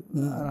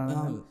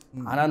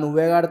అన్నా,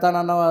 నువ్వే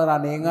కడతానన్నావు రా,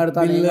 నేను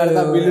కడతా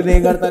బిల్లు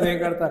నేను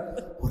కడతా.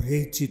 ఒరే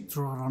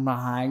చిత్ర నా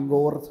హ్యాంగ్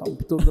ఓవర్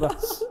చంపుతుందిరా,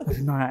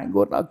 నా హ్యాంగ్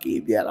ఓవర్ నాకు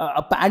ఏం చేయాలి,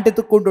 ఆ ప్యాంట్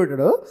ఎత్తుక్కుంటూ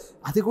ఉంటాడు.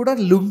 అది కూడా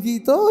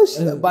లుంగితో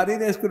బనీ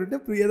వేసుకుంటుంటే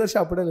ప్రియదర్శి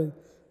అప్పుడే లేదు,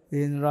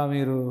 ఏంద్రా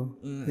మీరు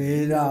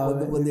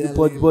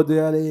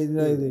పొద్దుయాలి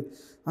ఏంద్రా ఇది,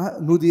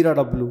 నువ్వు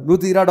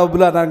తీరా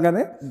డబ్బులు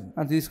అనగానే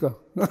అని తీసుకో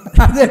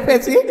అని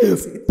చెప్పేసి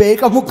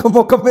పేక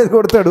ముక్క మీద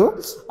కొడతాడు.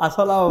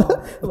 అసలు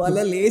వాళ్ళ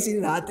లేచి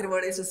రాత్రి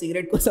పడేసి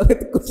సిగరెట్ కోసం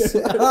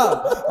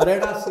అరే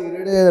నా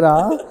సిగరెట్ ఏదిరా,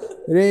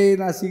 రే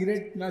నా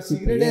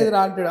సిగరెట్ ఏదిరా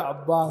అంటాడు.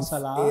 అబ్బా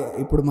అసలు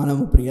ఇప్పుడు మనం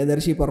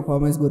ప్రియదర్శి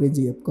పర్ఫార్మెన్స్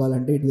గురించి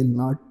చెప్పుకోవాలంటే ఇట్ విల్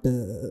నాట్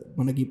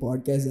మనకి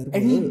పాడ్కాస్ట్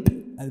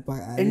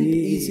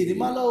ఈ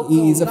సినిమాలో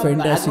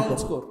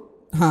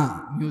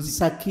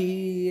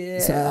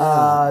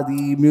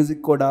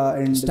మ్యూజిక్ కూడా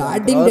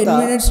స్టార్టింగ్ 10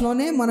 minutes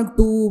లోనే మనకు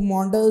 2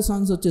 montage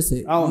సాంగ్స్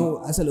వచ్చేసాయి.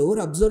 అసలు ఎవరు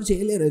అబ్జర్వ్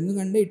చేయలేరు,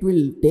 ఎందుకంటే it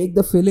will take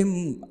the film.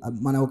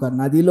 మన ఒక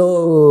నదిలో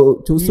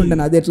చూస్తుంటే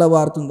నది ఎట్లా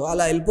వారుతుందో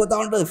అలా వెళ్ళిపోతా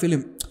ఉంటుంది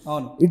film.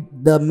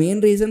 The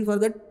main reason for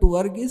that to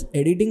work is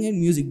editing and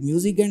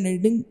music and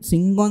editing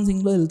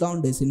Singh లో వెళ్తూ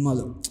ఉంటాయి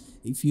సినిమాలో.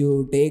 If you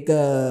take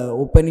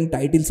opening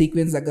title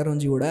sequence దగ్గర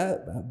నుంచి కూడా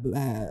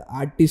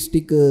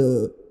artistic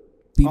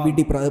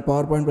PPT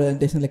power point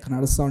presentation లెక్క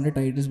నడుస్తూ ఉంటాయి,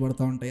 టైటిల్స్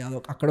పడుతూ ఉంటాయి, అది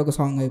అక్కడ ఒక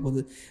సాంగ్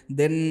అయిపోతుంది.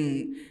 దెన్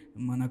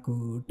మనకు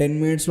 10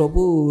 minutes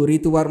లోపు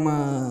రీతు వర్మ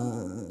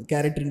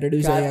క్యారెక్టర్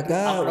ఇంట్రడ్యూస్ అయ్యాక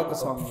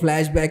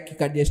ఫ్లాష్ బ్యాక్కి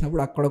కట్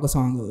చేసినప్పుడు అక్కడ ఒక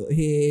సాంగ్,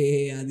 హే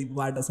అది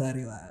పాట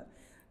సారీ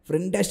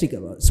ఫెంటాస్టిక్.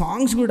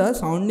 సాంగ్స్ కూడా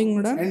సౌండింగ్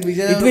కూడా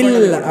ఇట్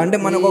విల్ అంటే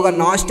మనకు ఒక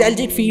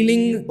నాస్టాల్జిక్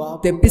ఫీలింగ్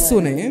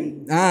తెప్పిస్తూనే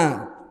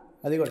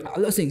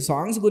ఆలోచింగ్.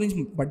 సాంగ్స్ గురించి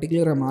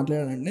పర్టికులర్గా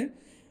మాట్లాడాలంటే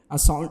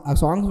ఆ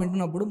సాంగ్స్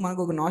వింటున్నప్పుడు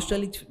మనకు ఒక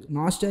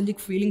నాస్టాలజిక్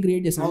ఫీలింగ్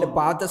క్రియేట్ చేస్తాం, అంటే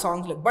పాత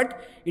songs. But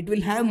it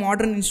will have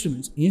modern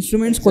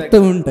instruments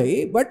కొత్తవి ఉంటాయి,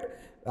 బట్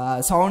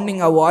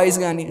సౌండింగ్ ఆ వాయిస్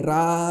కానీ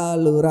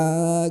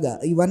రాగా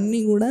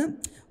ఇవన్నీ కూడా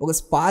ఒక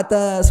పాత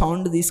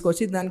సౌండ్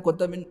తీసుకొచ్చి దాన్ని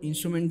కొత్త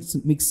ఇన్స్ట్రుమెంట్స్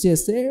మిక్స్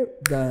చేస్తే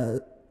the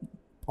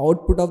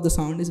output of the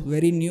sound is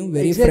very new,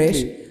 very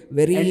fresh,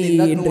 very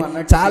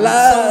చాలా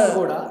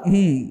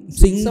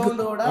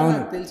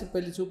తెలిసి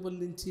పెళ్లి చూపుల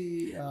నుంచి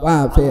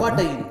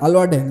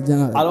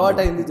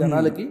అలవాటైంది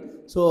జనాలకి.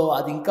 సో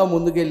అది ఇంకా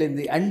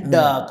ముందుకెళ్ళింది. అండ్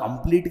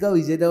కంప్లీట్గా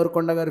విజయ్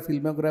దేవరకొండ గారి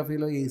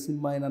ఫిల్మోగ్రఫీలో ఏ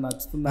సినిమా అయినా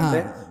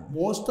నచ్చుతుందంటే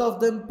most of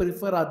them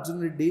prefer Arjun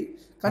Reddy.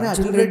 కానీ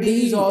Arjun Reddy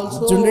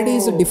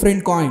is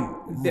different coin,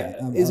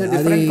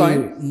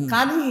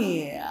 కానీ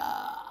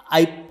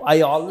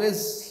ఐ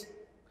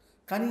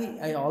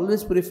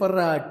ఆల్వేస్ ప్రిఫర్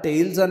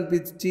టైల్స్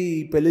అనిపించి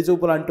పెళ్లి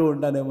చూపులు అంటూ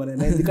ఉంటానేమో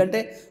నేను. ఎందుకంటే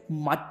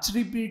మచ్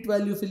రిపీట్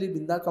వాల్యూ ఫిలిం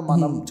ఇందాక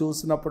మనం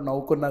చూసినప్పుడు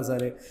నవ్వుకున్నా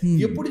సరే,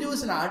 ఎప్పుడు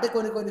చూసినా అంటే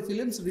కొన్ని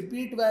ఫిలిమ్స్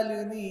రిపీట్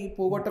వాల్యూని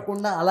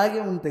పోగొట్టకుండా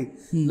అలాగే ఉంటాయి.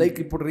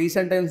 లైక్ ఇప్పుడు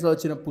రీసెంట్ టైమ్స్లో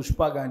వచ్చిన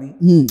పుష్ప కానీ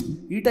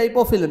ఈ టైప్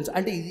ఆఫ్ ఫిలిమ్స్,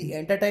 అంటే ఇది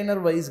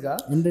ఎంటర్టైనర్ వైజ్గా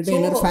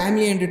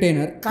ఫ్యామిలీ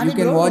ఎంటర్టైనర్. కానీ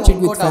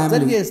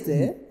అబ్జర్వ్ చేస్తే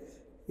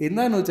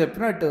నువ్వు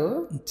చెప్పినట్టు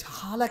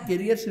చాలా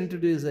కెరియర్స్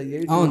ఇంట్రడ్యూస్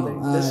అయ్యాయి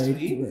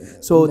ఇండస్ట్రీ.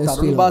 సో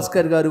తరుణ్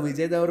భాస్కర్ గారు,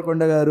 విజయ్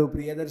దేవరకొండ గారు,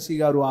 ప్రియదర్శి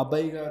గారు,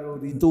 అభయ్ గారు,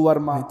 రితు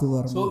వర్మ,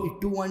 సో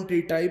ఇటువంటి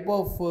type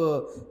of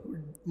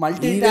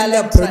multi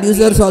talent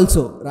producers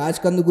also. Raj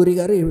Kandukuri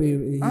గారు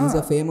is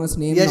a famous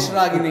name.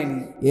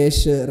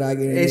 Yash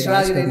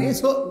రాగినేని.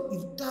 So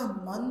ఇంత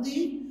మంది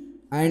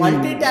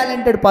మల్టీ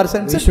టాలెంటెడ్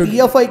పర్సన్స్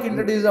TFI కి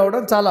ఇంట్రడ్యూస్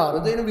అవ్వడం చాలా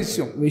అరుదైన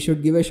విషయం. We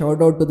should give a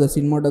shout out to the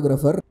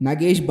cinematographer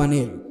Nagesh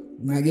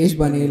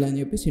బనేల్ అని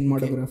చెప్పి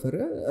cinematographer.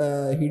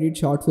 He did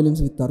short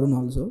films with Tarun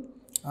also.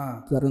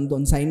 తరుణ్తో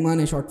సైన్మా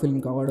అనే షార్ట్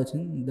ఫిల్మ్కి అవార్డ్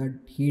వచ్చింది, that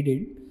he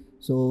did.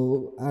 So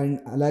and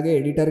అలాగే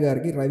ఎడిటర్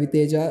గారికి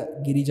Raviteja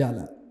Girijala,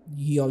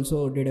 he also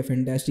did a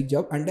fantastic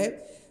job. అంటే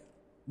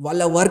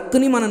వాళ్ళ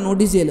వర్క్ని మనం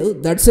నోటీస్ చేయలేదు.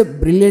 That's a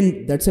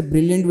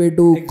brilliant way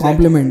to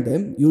complement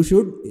them. You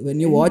should when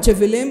you watch a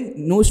film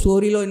నువ్వు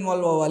స్టోరీలో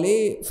ఇన్వాల్వ్ అవ్వాలి,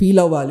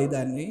 ఫీల్ అవ్వాలి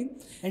దాన్ని.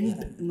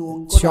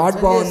 షార్ట్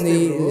బాగుంది,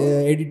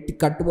 ఎడిట్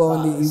కట్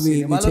బాగుంది, ఇవి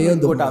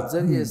చేయొద్దు.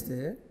 అబ్జర్వ్ చేస్తే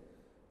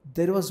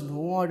there was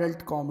no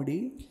adult comedy.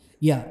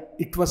 Yeah,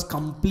 it was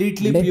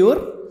completely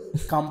pure.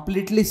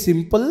 Completely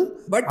simple,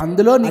 but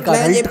అందులో నీకు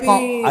అడల్ట్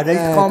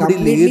కామెడీ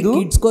లేదు.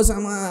 కిడ్స్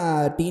కోసమా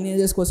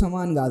టీనేజర్స్ కోసమా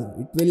అని కాదు,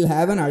 it will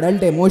have an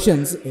adult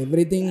emotions,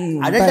 everything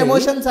adult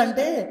emotions.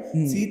 అంటే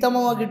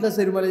సీతమ్మ వాకిట్లో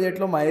సిరిమల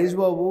చెట్లో మహేష్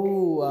బాబు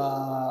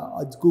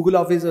గూగుల్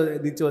ఆఫీస్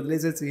నుంచి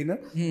వదిలేసే సీన్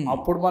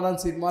అప్పుడు మనం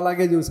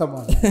సినిమాలాగే చూసాం,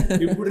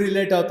 ఇప్పుడు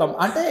రిలేట్ అవుతాం.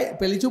 అంటే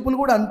పెళ్లి చూపులు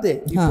కూడా అంతే,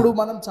 ఇప్పుడు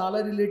మనం చాలా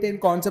రిలేట్ అయిన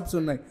కాన్సెప్ట్స్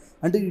ఉన్నాయి.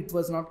 అంటే it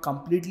was not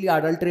completely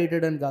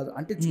adulterated అని కాదు,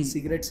 అంటే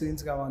సిగరెట్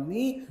సీన్స్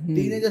కావన్నీ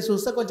టీనేజర్స్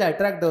చూస్తే కొంచెం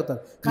అట్రాక్ట్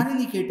అవుతారు. కానీ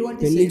నీకు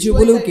ఎటువంటి పెళ్లి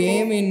చూపులు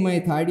came in my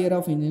third year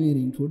of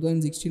engineering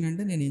 2016,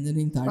 అంటే నేను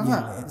engineering third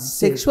year.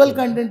 Sexual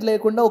content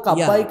లేకుండా ఒక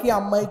అబ్బాయికి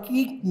అమ్మాయికి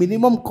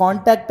మినిమం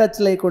కాంటాక్ట్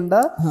టచ్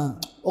లేకుండా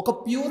ఒక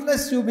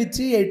ప్యూర్నెస్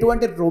చూపించి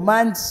ఎటువంటి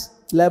రొమాన్స్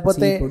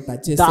లేకపోతే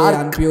టచ్ చేస్తే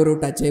అన్ప్యూర్,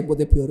 టచ్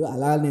అయిపోతే ప్యూర్,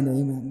 అలా నేను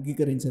ఏమి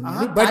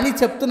అంగీకరించాను. బట్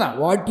చెప్తున్నా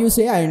what you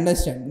say I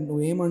understand,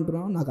 నువ్వు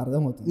ఏమంటున్నావు నాకు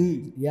అర్థమవుతుంది.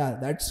 Yeah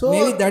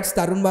that's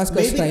Tarun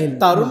Bhaskar style.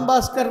 Tarun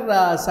Bhaskar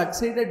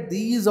succeeded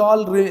these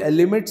all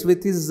limits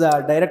with his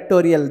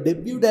directorial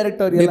debut.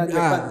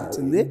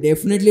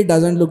 Definitely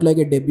doesn't look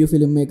like a debut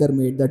film maker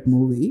made that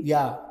movie.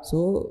 Yeah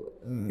so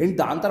and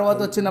దాని తర్వాత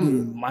వచ్చిన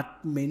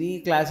many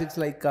classics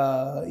like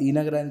ఈ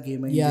నగరానికి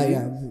ఏమైంది,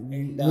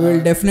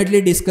 డెఫినెట్లీ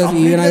డిస్కస్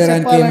ఈ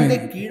నగరానికి ఏమైంది.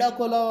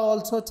 కీడాకోల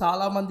ఆల్సో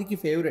చాలా మందికి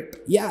ఫేవరెట్.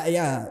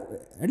 యా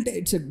అంటే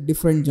it's a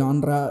different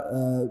genre,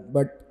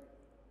 but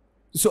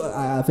so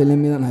ఆ ఫిలిం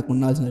మీద నాకు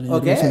ఉండాల్సిన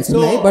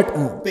బట్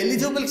పెళ్లి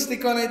చూపులు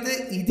స్టిక్ ఆన్ అయితే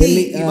ఇది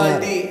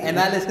ఇవాల్టి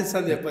అనాలిసిస్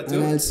అని చెప్పొచ్చు.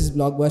 Analysis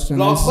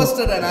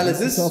blockbuster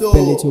analysis. సో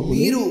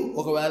మీరు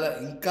ఒకవేళ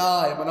ఇంకా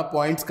ఏమైనా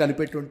పాయింట్స్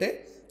కనిపెట్టుంటే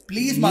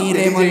ప్లీజ్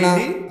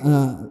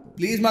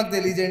మాకు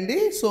తెలియజేయండి.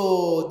 So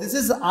this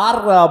is are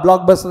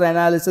block buster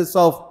analysis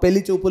of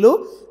పెళ్లి చూపులు.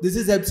 This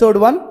is episode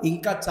 1.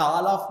 ఇంకా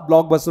చాలా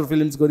బ్లాక్ బస్టర్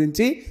ఫిల్మ్స్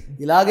గురించి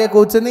ఇలాగే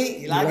కూర్చొని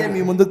ఇలాగే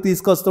మీ ముందుకు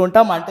తీసుకొస్తూ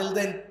ఉంటాం. Until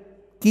then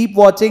keep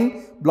watching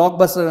block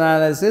buster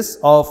analysis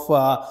of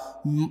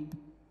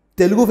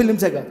Telugu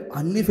ఫిలిమ్సే కాదు,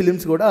 అన్ని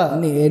ఫిలిమ్స్ కూడా,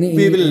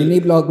 ఎనీ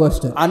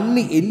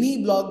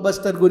బ్లాక్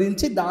బస్టర్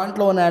గురించి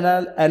దాంట్లో ఉన్న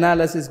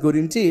అనాలిసిస్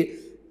గురించి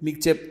మీకు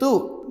చెప్తూ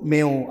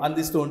మేము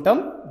అందిస్తూ ఉంటాం.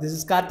 This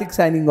is Karthik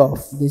signing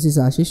off. This is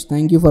Ashish.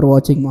 Thank you for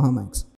watching మహా మ్యాక్స్.